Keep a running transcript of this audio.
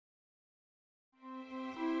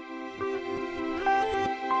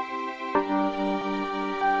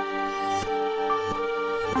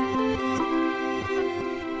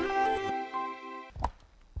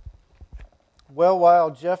Well, while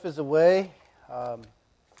Jeff is away,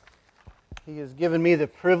 he has given me the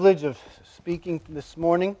privilege of speaking this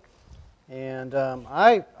morning, and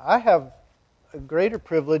I have a greater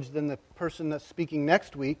privilege than the person that's speaking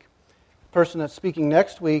next week. The person that's speaking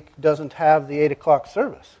next week doesn't have the 8 o'clock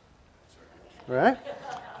service, right?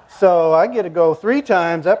 So I get to go 3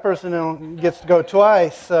 times. That person gets to go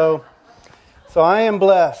twice. So I am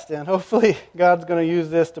blessed, and hopefully God's going to use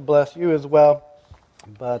this to bless you as well.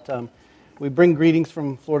 But we bring greetings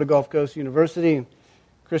from Florida Gulf Coast University,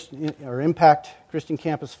 Impact Christian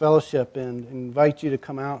Campus Fellowship, and invite you to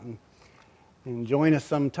come out and join us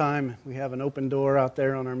sometime. We have an open door out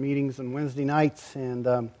there on our meetings on Wednesday nights,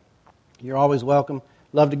 and you're always welcome.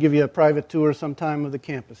 Love to give you a private tour sometime of the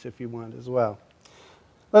campus if you want as well.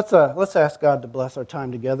 Let's ask God to bless our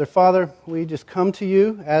time together. Father, we just come to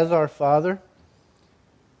you as our Father,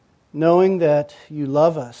 knowing that you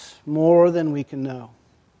love us more than we can know.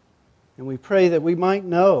 And we pray that we might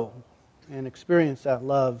know and experience that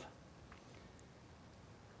love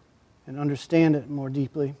and understand it more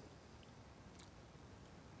deeply,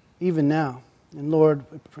 even now. And Lord,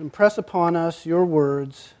 impress upon us your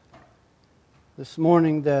words this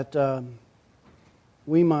morning that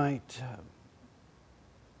we might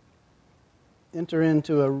enter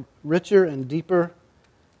into a richer and deeper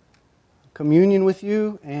communion with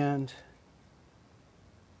you and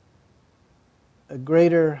a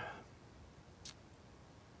greater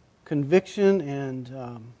conviction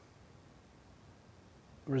and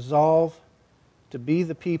resolve to be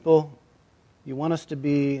the people you want us to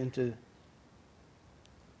be and to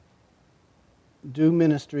do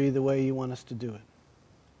ministry the way you want us to do it.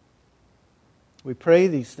 We pray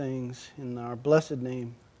these things in our blessed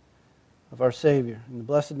name of our Savior, in the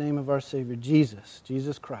blessed name of our Savior,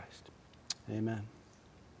 Jesus Christ. Amen.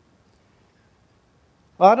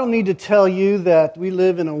 Well, I don't need to tell you that we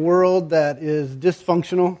live in a world that is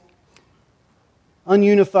dysfunctional,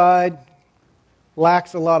 ununified,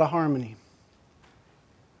 lacks a lot of harmony.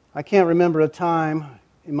 I can't remember a time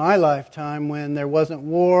in my lifetime when there wasn't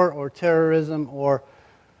war or terrorism or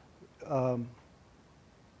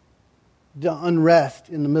unrest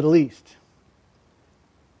in the Middle East.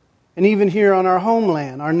 And even here on our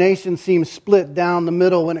homeland, our nation seems split down the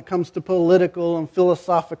middle when it comes to political and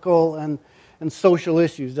philosophical and social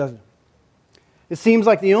issues, doesn't it? It seems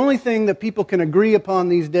like the only thing that people can agree upon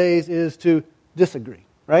these days is to disagree,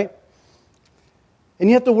 right? And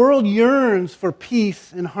yet the world yearns for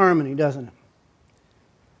peace and harmony, doesn't it?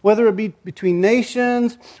 Whether it be between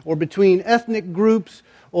nations or between ethnic groups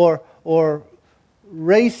or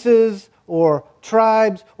races or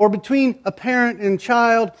tribes, or between a parent and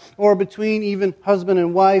child, or between even husband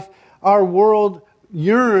and wife, our world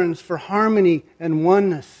yearns for harmony and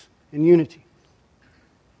oneness and unity.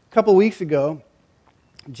 A couple weeks ago,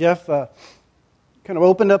 Jeff kind of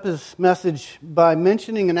opened up his message by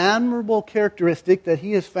mentioning an admirable characteristic that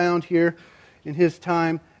he has found here in his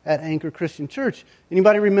time at Anchor Christian Church.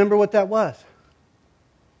 Anybody remember what that was?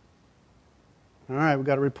 All right, we've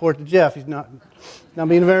got to report to Jeff. He's not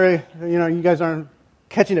being very, you guys aren't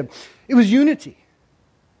catching him. It was unity.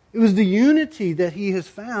 It was the unity that he has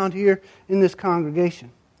found here in this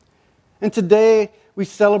congregation. And today we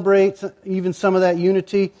celebrate even some of that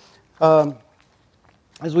unity.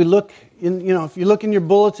 As we look in, if you look in your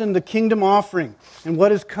bulletin, the kingdom offering and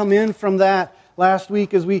what has come in from that last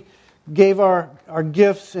week as we gave our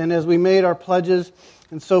gifts and as we made our pledges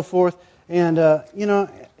and so forth. And,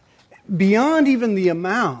 beyond even the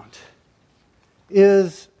amount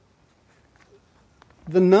is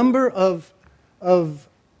the number of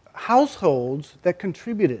households that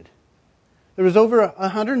contributed. There was over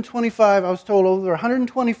 125, I was told, over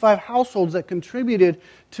 125 households that contributed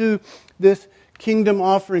to this kingdom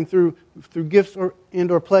offering through gifts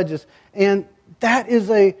or pledges. And that is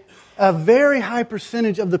a very high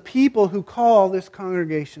percentage of the people who call this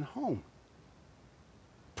congregation home.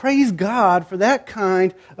 Praise God for that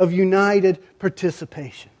kind of united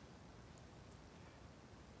participation.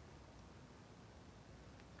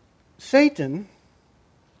 Satan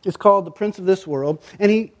is called the prince of this world, and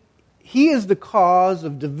he is the cause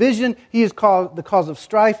of division. He is the cause of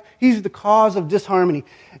strife. He's the cause of disharmony.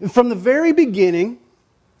 And from the very beginning,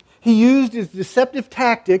 he used his deceptive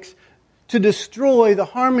tactics to destroy the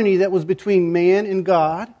harmony that was between man and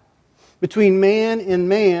God, between man and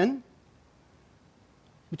man,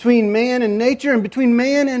 between man and nature, and between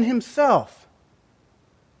man and himself.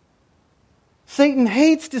 Satan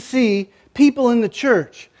hates to see people in the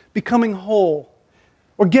church becoming whole,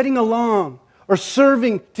 or getting along, or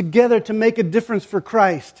serving together to make a difference for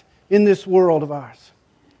Christ in this world of ours.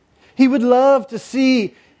 He would love to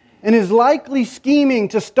see and is likely scheming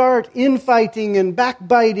to start infighting and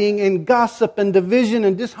backbiting and gossip and division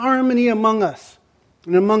and disharmony among us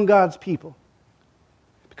and among God's people.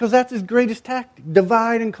 Because that's his greatest tactic,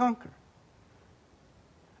 divide and conquer.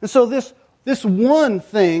 And so this one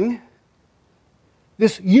thing,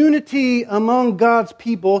 this unity among God's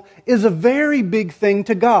people, is a very big thing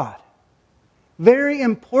to God. Very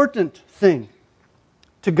important thing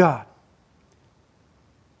to God.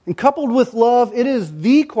 And coupled with love, it is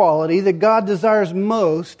the quality that God desires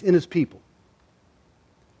most in his people.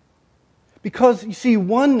 Because, you see,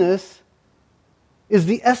 oneness is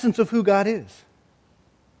the essence of who God is.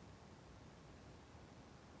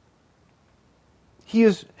 He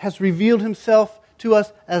has revealed himself to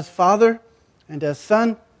us as Father and as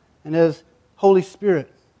Son and as Holy Spirit.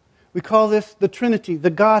 We call this the Trinity, the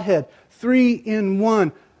Godhead, 3 in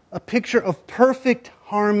 1, a picture of perfect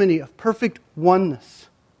harmony, of perfect oneness.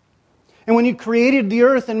 And when He created the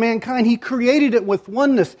earth and mankind, He created it with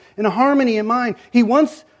oneness and a harmony in mind. He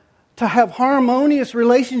wants to have harmonious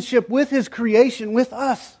relationship with His creation, with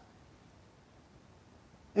us.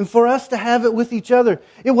 And for us to have it with each other.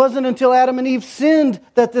 It wasn't until Adam and Eve sinned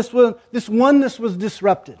that this oneness was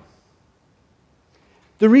disrupted.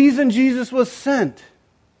 The reason Jesus was sent,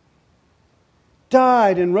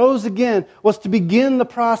 died and rose again, was to begin the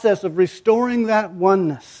process of restoring that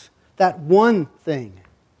oneness, that one thing.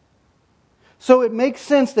 So it makes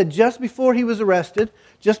sense that just before He was arrested,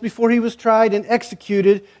 just before He was tried and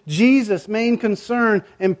executed, Jesus' main concern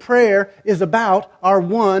and prayer is about our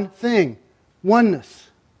one thing, oneness.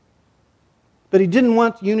 But He didn't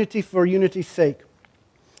want unity for unity's sake.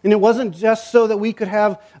 And it wasn't just so that we could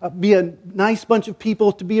be a nice bunch of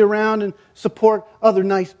people to be around and support other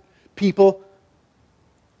nice people.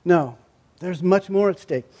 No, there's much more at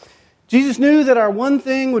stake. Jesus knew that our one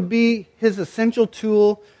thing would be His essential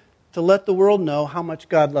tool to let the world know how much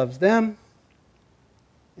God loves them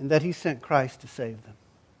and that He sent Christ to save them.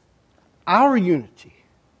 Our unity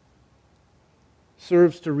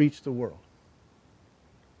serves to reach the world.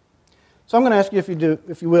 So I'm going to ask you,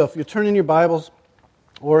 if you turn in your Bibles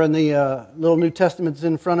or in the little New Testaments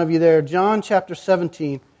in front of you there, John chapter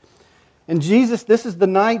 17. And Jesus, this is the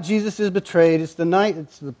night Jesus is betrayed. It's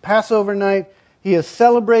the Passover night. He has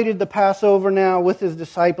celebrated the Passover now with His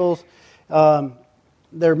disciples.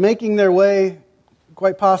 They're making their way,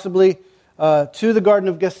 quite possibly, to the Garden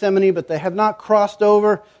of Gethsemane, but they have not crossed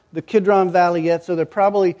over the Kidron Valley yet, so they're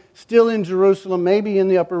probably still in Jerusalem, maybe in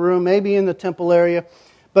the upper room, maybe in the temple area.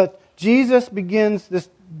 But Jesus begins this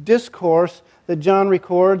discourse that John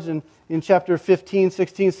records in chapter 15,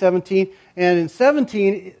 16, 17. And in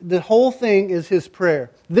 17, the whole thing is His prayer.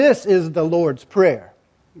 This is the Lord's Prayer,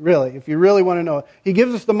 really, if you really want to know it. He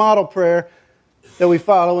gives us the model prayer that we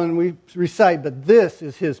follow and we recite, but this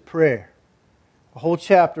is His prayer. A whole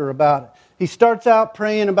chapter about it. He starts out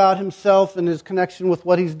praying about Himself and His connection with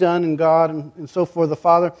what He's done in God and so forth, the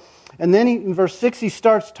Father. And then in verse 6, He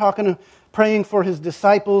starts praying for His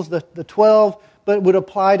disciples, the 12, but it would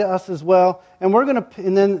apply to us as well. And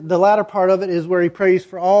then the latter part of it is where He prays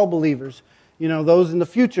for all believers, those in the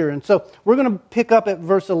future. And so we're going to pick up at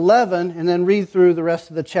verse 11 and then read through the rest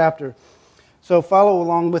of the chapter. So follow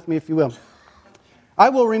along with me if you will. I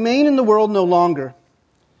will remain in the world no longer,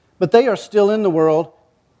 but they are still in the world,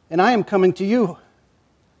 and I am coming to you.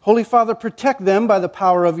 Holy Father, protect them by the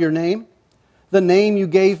power of your name, the name you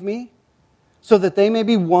gave me, so that they may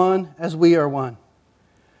be one as we are one.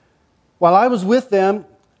 While I was with them,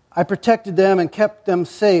 I protected them and kept them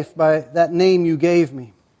safe by that name you gave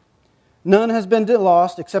me. None has been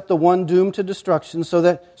lost except the one doomed to destruction, so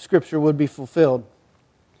that Scripture would be fulfilled.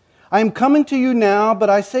 I am coming to you now, but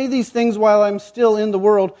I say these things while I'm still in the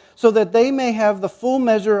world, so that they may have the full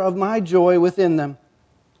measure of my joy within them.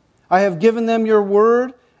 I have given them your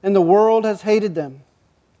word, and the world has hated them.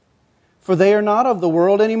 For they are not of the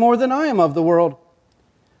world any more than I am of the world.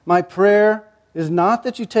 My prayer is not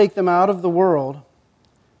that you take them out of the world,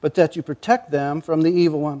 but that you protect them from the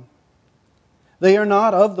evil one. They are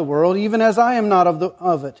not of the world, even as I am not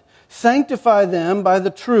of it. Sanctify them by the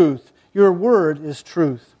truth. Your word is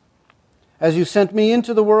truth. As you sent me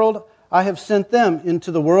into the world, I have sent them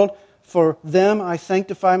into the world. For them I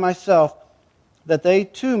sanctify myself, that they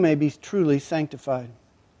too may be truly sanctified.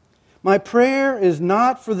 My prayer is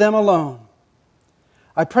not for them alone.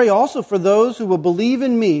 I pray also for those who will believe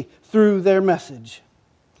in me through their message,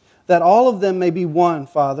 that all of them may be one,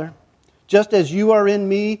 Father. Just as you are in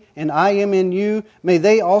me and I am in you, may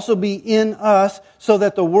they also be in us, so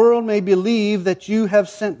that the world may believe that you have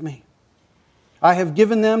sent me. I have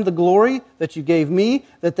given them the glory that you gave me,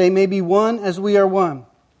 that they may be one as we are one.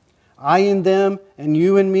 I in them and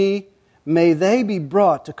you in me. may they be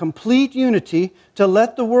brought to complete unity to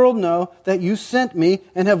let the world know that you sent me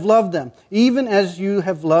and have loved them, even as you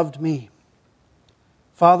have loved me.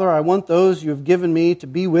 Father, I want those you have given me to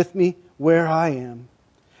be with me where I am,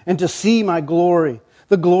 and to see my glory,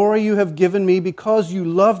 the glory you have given me because you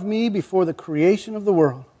loved me before the creation of the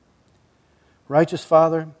world. Righteous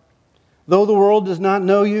Father, though the world does not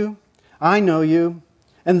know you, I know you,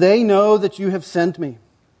 and they know that you have sent me.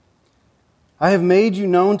 I have made you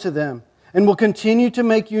known to them, and will continue to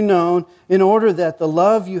make you known in order that the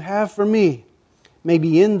love you have for me may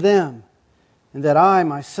be in them, and that I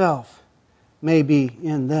myself may be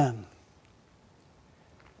in them.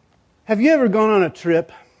 Have you ever gone on a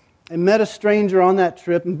trip and met a stranger on that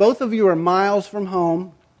trip, and both of you are miles from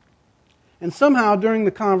home, and somehow during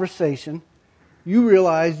the conversation, you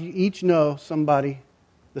realize you each know somebody,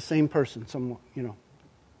 the same person,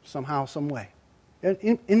 somehow, some way?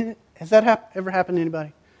 Has that ever happened to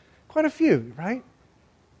anybody? Quite a few, right?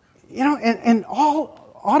 And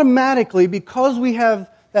all automatically, because we have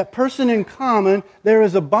that person in common, there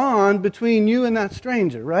is a bond between you and that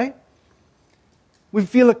stranger, right? We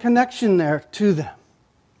feel a connection there to them.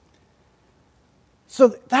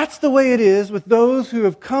 So that's the way it is with those who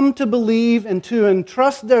have come to believe and to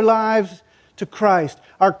entrust their lives to Christ.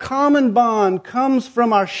 Our common bond comes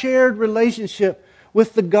from our shared relationship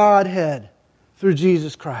with the Godhead through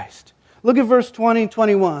Jesus Christ. Look at verse 20 and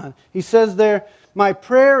 21. He says there, my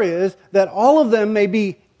prayer is that all of them may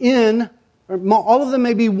be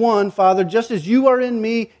one, Father, just as you are in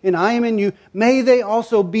me and I am in you. May they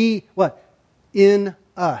also be, what? In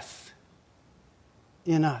us.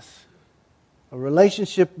 In us. A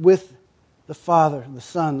relationship with the Father, the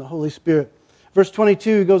Son, the Holy Spirit. Verse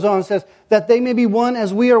 22 goes on and says, that they may be one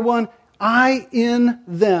as we are one, I in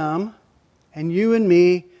them, and you in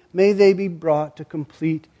me, may they be brought to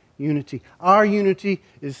complete unity. Our unity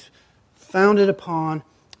is founded upon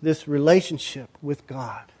this relationship with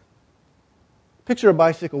God. Picture a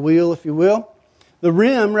bicycle wheel, if you will. The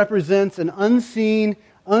rim represents an unseen,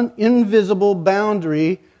 invisible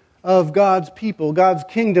boundary of God's people, God's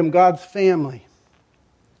kingdom, God's family.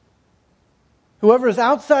 Whoever is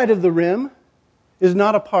outside of the rim is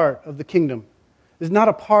not a part of the kingdom, is not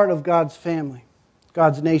a part of God's family,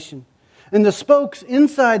 God's nation. And the spokes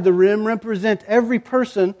inside the rim represent every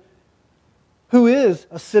person who is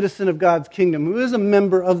a citizen of God's kingdom, who is a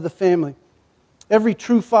member of the family, every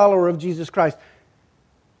true follower of Jesus Christ.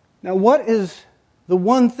 Now, what is the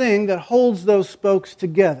one thing that holds those spokes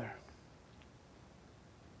together?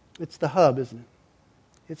 It's the hub, isn't it?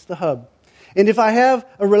 It's the hub. And if I have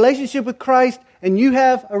a relationship with Christ and you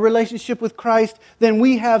have a relationship with Christ, then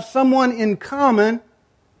we have someone in common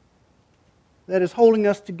that is holding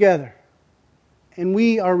us together. And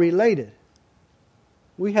we are related.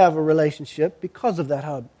 We have a relationship because of that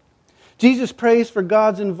hub. Jesus prays for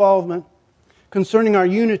God's involvement concerning our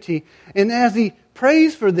unity. And as He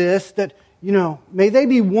prays for this, that, may they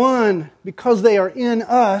be one because they are in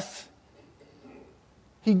us,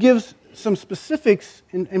 He gives some specifics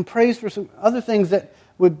and prays for some other things that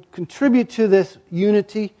would contribute to this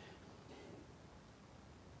unity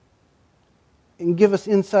and give us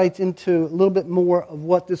insights into a little bit more of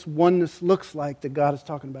what this oneness looks like that God is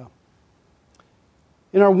talking about.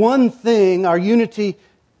 In our one thing, our unity,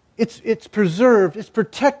 it's preserved, it's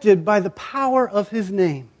protected by the power of His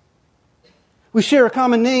name. We share a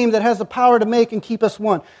common name that has the power to make and keep us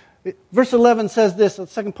one. Verse 11 says this, the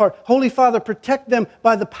second part, Holy Father, protect them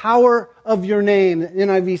by the power of your name. The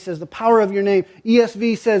NIV says the power of your name.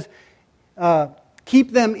 ESV says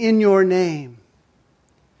keep them in your name.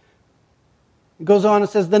 It goes on and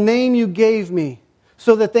says, the name you gave me,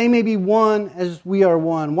 so that they may be one as we are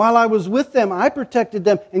one. While I was with them, I protected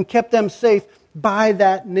them and kept them safe by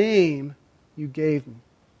that name you gave me.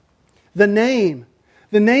 The name.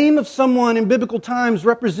 The name of someone in biblical times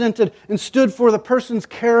represented and stood for the person's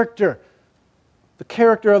character. The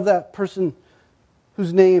character of that person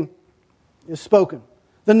whose name is spoken.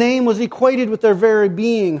 The name was equated with their very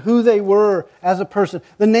being, who they were as a person.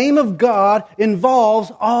 The name of God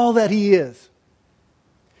involves all that He is.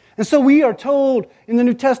 And so we are told in the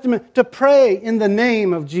New Testament to pray in the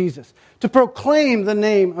name of Jesus, to proclaim the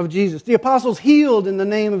name of Jesus. The apostles healed in the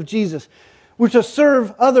name of Jesus. We're to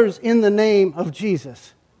serve others in the name of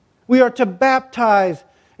Jesus. We are to baptize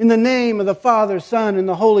in the name of the Father, Son, and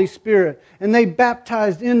the Holy Spirit. And they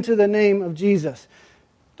baptized into the name of Jesus.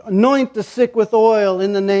 Anoint the sick with oil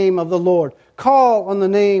in the name of the Lord. Call on the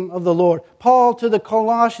name of the Lord. Paul to the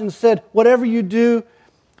Colossians said, whatever you do,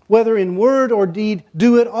 whether in word or deed,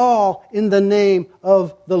 do it all in the name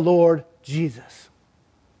of the Lord Jesus.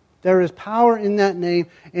 There is power in that name,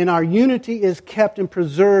 and our unity is kept and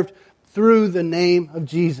preserved through the name of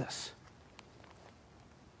Jesus.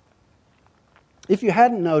 If you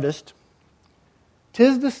hadn't noticed,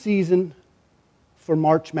 'tis the season for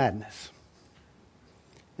March Madness.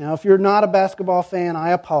 Now, if you're not a basketball fan, I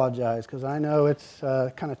apologize, because I know it's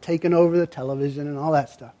kind of taken over the television and all that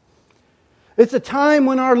stuff. It's a time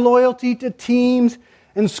when our loyalty to teams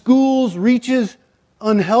and schools reaches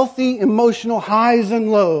unhealthy emotional highs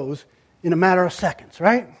and lows in a matter of seconds,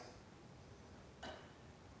 right?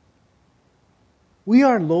 We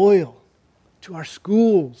are loyal to our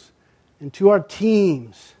schools and to our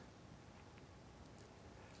teams.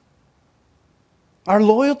 Our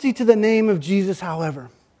loyalty to the name of Jesus, however,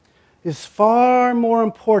 is far more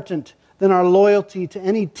important than our loyalty to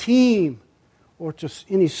any team or to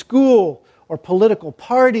any school or political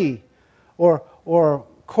party or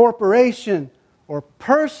corporation or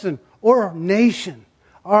person or nation.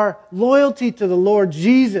 Our loyalty to the Lord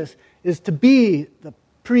Jesus is to be the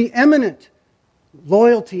preeminent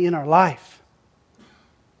loyalty in our life.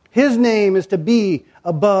 His name is to be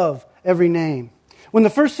above every name. When the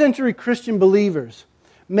first century Christian believers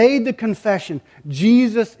made the confession,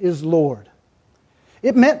 Jesus is Lord,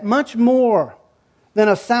 it meant much more than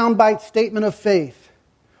a soundbite statement of faith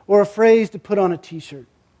or a phrase to put on a t-shirt.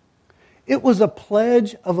 It was a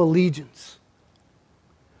pledge of allegiance.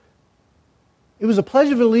 It was a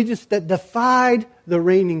pledge of allegiance that defied the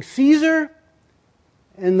reigning Caesar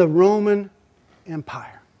and the Roman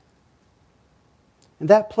Empire. And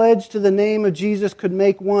that pledge to the name of Jesus could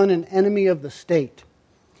make one an enemy of the state.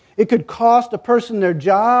 It could cost a person their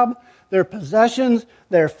job, their possessions,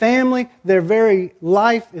 their family, their very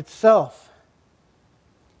life itself.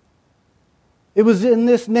 It was in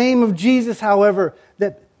this name of Jesus, however,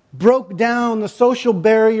 that broke down the social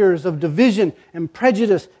barriers of division and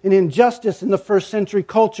prejudice and injustice in the first century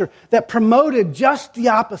culture, that promoted just the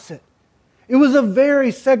opposite. It was a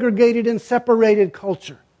very segregated and separated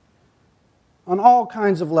culture on all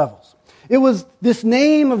kinds of levels. It was this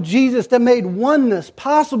name of Jesus that made oneness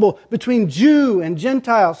possible between Jew and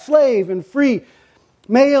Gentile, slave and free,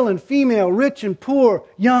 male and female, rich and poor,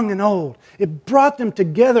 young and old. It brought them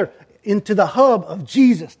together into the hub of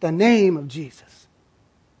Jesus, the name of Jesus.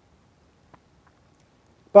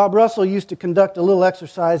 Bob Russell used to conduct a little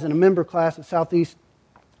exercise in a member class at Southeast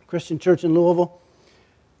Christian Church in Louisville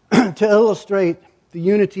to illustrate the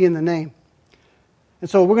unity in the name. And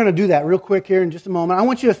so we're going to do that real quick here in just a moment. I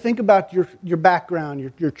want you to think about your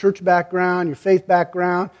background, your church background, your faith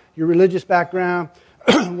background, your religious background,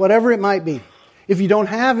 whatever it might be. If you don't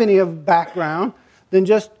have any of background, then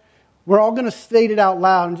we're all going to state it out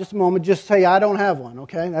loud in just a moment. Just say, I don't have one,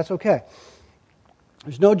 okay? That's okay.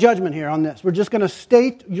 There's no judgment here on this. We're just going to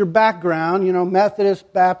state your background,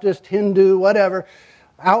 Methodist, Baptist, Hindu, whatever,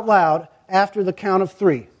 out loud after the count of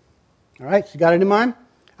 3. All right, so you got it in mind?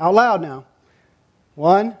 Out loud now.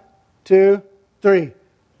 1, 2, 3.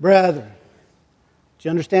 Brethren. Do you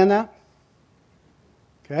understand that?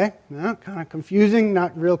 Okay, now kind of confusing,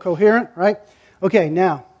 not real coherent, right? Okay,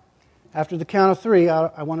 now, after the count of 3,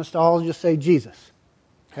 I want us to all just say Jesus.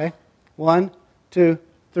 Okay? 1, 2,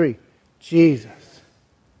 3. Jesus.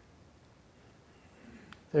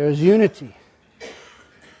 There's unity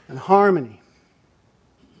and harmony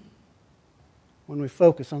when we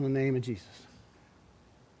focus on the name of Jesus.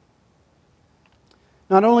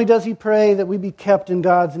 Not only does he pray that we be kept in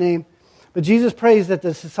God's name, but Jesus prays that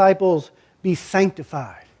the disciples be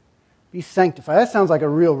sanctified. Be sanctified. That sounds like a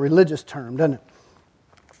real religious term, doesn't it?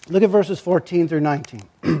 Look at verses 14 through 19.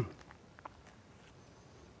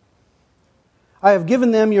 I have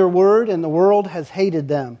given them your word, and the world has hated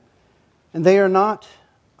them. And they are not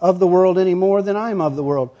of the world any more than I am of the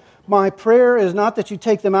world. My prayer is not that you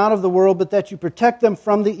take them out of the world, but that you protect them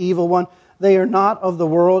from the evil one. They are not of the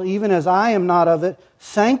world, even as I am not of it.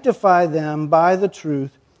 Sanctify them by the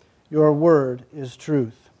truth. Your word is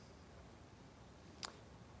truth.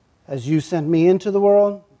 As you sent me into the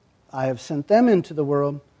world, I have sent them into the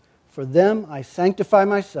world. For them I sanctify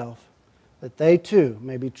myself, that they too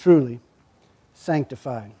may be truly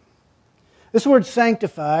sanctified. This word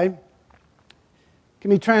sanctified can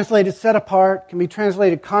be translated set apart, can be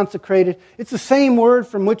translated consecrated. It's the same word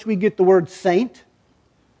from which we get the word saint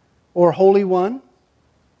or Holy One.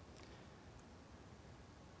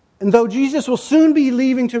 And though Jesus will soon be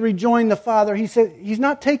leaving to rejoin the Father, he said he's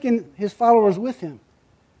not taking his followers with him.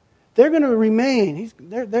 They're going to remain.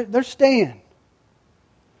 They're staying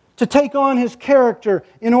to take on his character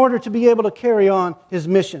in order to be able to carry on his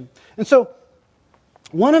mission. And so,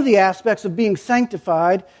 one of the aspects of being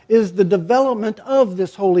sanctified is the development of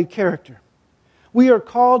this holy character. We are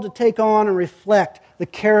called to take on and reflect the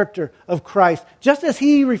character of Christ, just as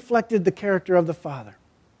he reflected the character of the Father.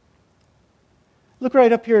 Look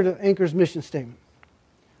right up here to Anchor's mission statement.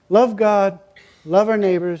 Love God, love our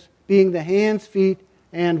neighbors, being the hands, feet,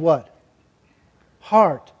 and what?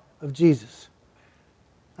 Heart of Jesus.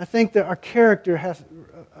 I think that our character has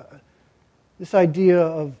this idea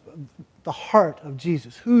of the heart of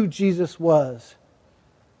Jesus, who Jesus was.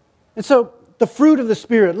 And so the fruit of the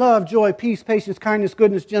Spirit, love, joy, peace, patience, kindness,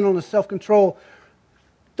 goodness, gentleness, self-control,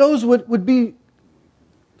 those would be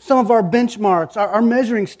some of our benchmarks, our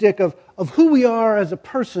measuring stick of who we are as a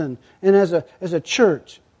person and as a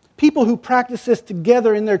church. People who practice this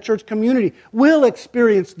together in their church community will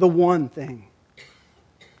experience the one thing.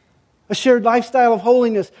 A shared lifestyle of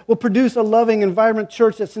holiness will produce a loving and vibrant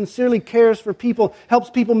church that sincerely cares for people, helps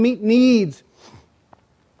people meet needs.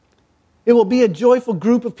 It will be a joyful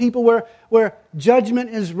group of people where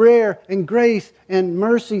judgment is rare and grace and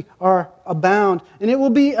mercy are abound. And it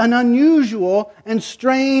will be an unusual and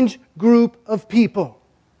strange group of people.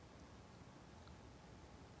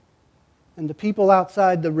 And the people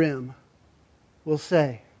outside the rim will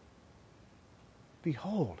say,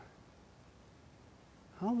 "Behold,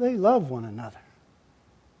 how they love one another."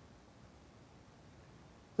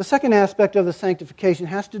 The second aspect of the sanctification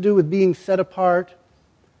has to do with being set apart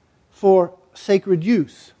for sacred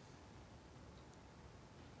use.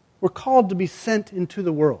 We're called to be sent into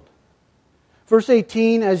the world. Verse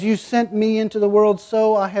 18, "As you sent me into the world,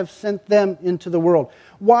 so I have sent them into the world."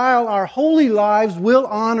 While our holy lives will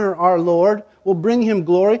honor our Lord, will bring Him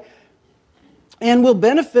glory, and will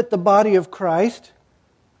benefit the body of Christ,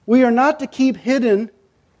 we are not to keep hidden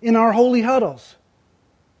in our holy huddles.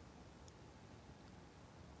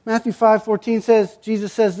 Matthew 5:14 says,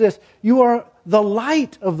 Jesus says this, "You are the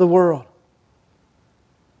light of the world.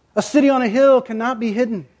 A city on a hill cannot be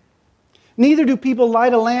hidden. Neither do people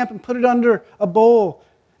light a lamp and put it under a bowl.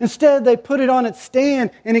 Instead, they put it on its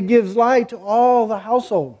stand, and it gives light to all the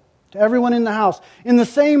household, to everyone in the house. In the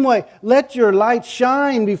same way, let your light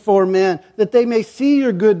shine before men, that they may see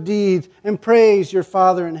your good deeds and praise your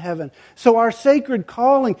Father in heaven." So our sacred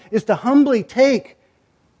calling is to humbly take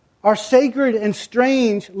our sacred and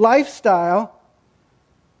strange lifestyle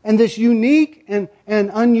and this unique and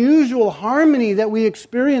unusual harmony that we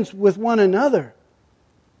experience with one another,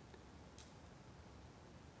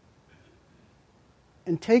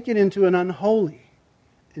 and take it into an unholy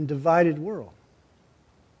and divided world.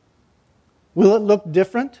 Will it look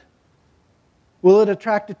different? Will it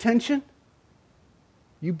attract attention?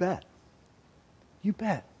 You bet. You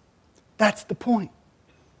bet. That's the point.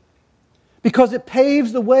 Because it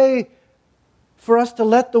paves the way for us to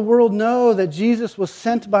let the world know that Jesus was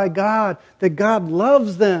sent by God, that God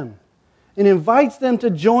loves them, and invites them to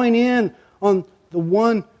join in on the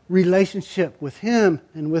one relationship with Him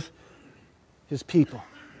and with His people.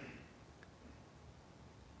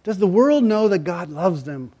 Does the world know that God loves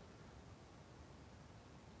them?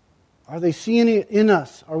 Are they seeing it in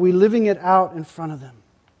us? Are we living it out in front of them?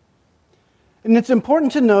 And it's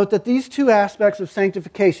important to note that these two aspects of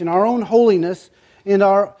sanctification, our own holiness and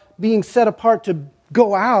our being set apart to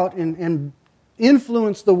go out and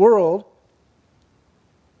influence the world,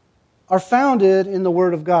 are founded in the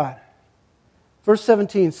Word of God. Verse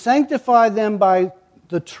 17, "Sanctify them by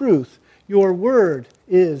the truth. Your word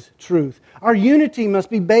is truth." Our unity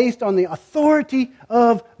must be based on the authority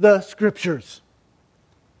of the Scriptures.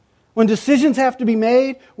 When decisions have to be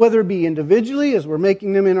made, whether it be individually, as we're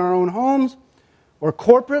making them in our own homes, or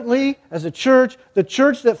corporately, as a church, the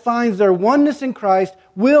church that finds their oneness in Christ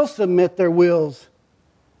will submit their wills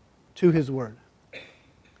to His Word.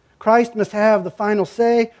 Christ must have the final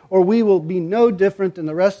say, or we will be no different than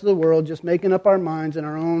the rest of the world, just making up our minds in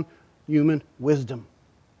our own human wisdom.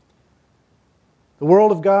 The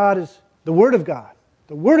Word of God is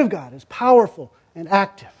powerful and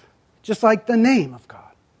active, just like the name of God.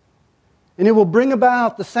 And it will bring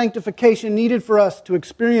about the sanctification needed for us to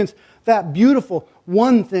experience that beautiful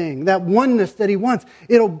one thing, that oneness that He wants.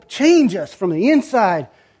 It'll change us from the inside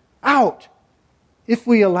out if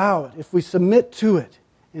we allow it, if we submit to it,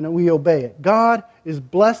 and we obey it. God is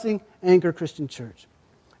blessing Anchor Christian Church.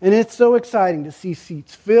 And it's so exciting to see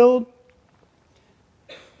seats filled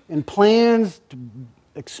and plans to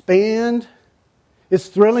expand. It's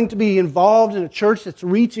thrilling to be involved in a church that's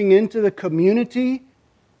reaching into the community.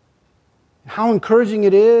 How encouraging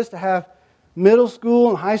it is to have middle school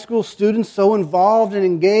and high school students so involved and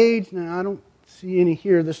engaged. And I don't see any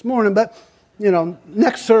here this morning, but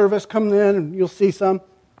next service, come in and you'll see some.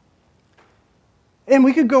 And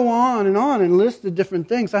we could go on and list the different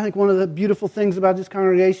things. I think one of the beautiful things about this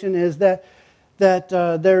congregation is that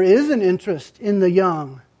there is an interest in the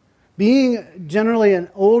young. Being generally an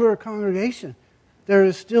older congregation, there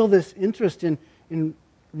is still this interest in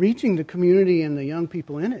reaching the community and the young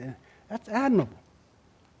people in it. That's admirable.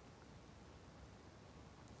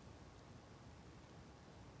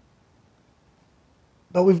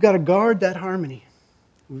 But we've got to guard that harmony.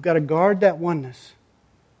 We've got to guard that oneness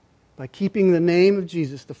by keeping the name of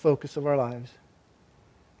Jesus the focus of our lives,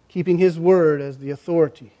 keeping His Word as the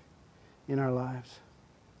authority in our lives.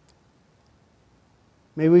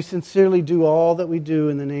 May we sincerely do all that we do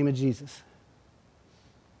in the name of Jesus.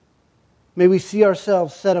 May we see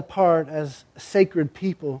ourselves set apart as sacred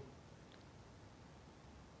people,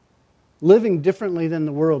 living differently than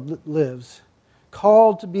the world lives,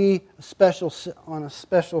 called to be on a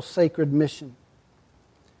special sacred mission.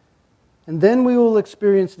 And then we will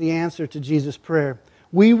experience the answer to Jesus' prayer.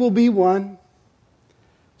 We will be one,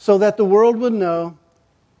 so that the world will know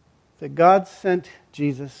that God sent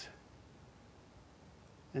Jesus,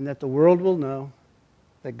 and that the world will know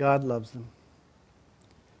that God loves them.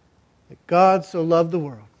 That God so loved the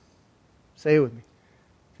world, say it with me,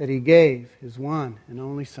 that He gave His one and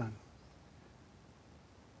only Son,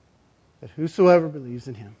 that whosoever believes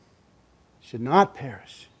in Him should not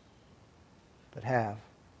perish, but have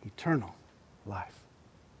eternal life.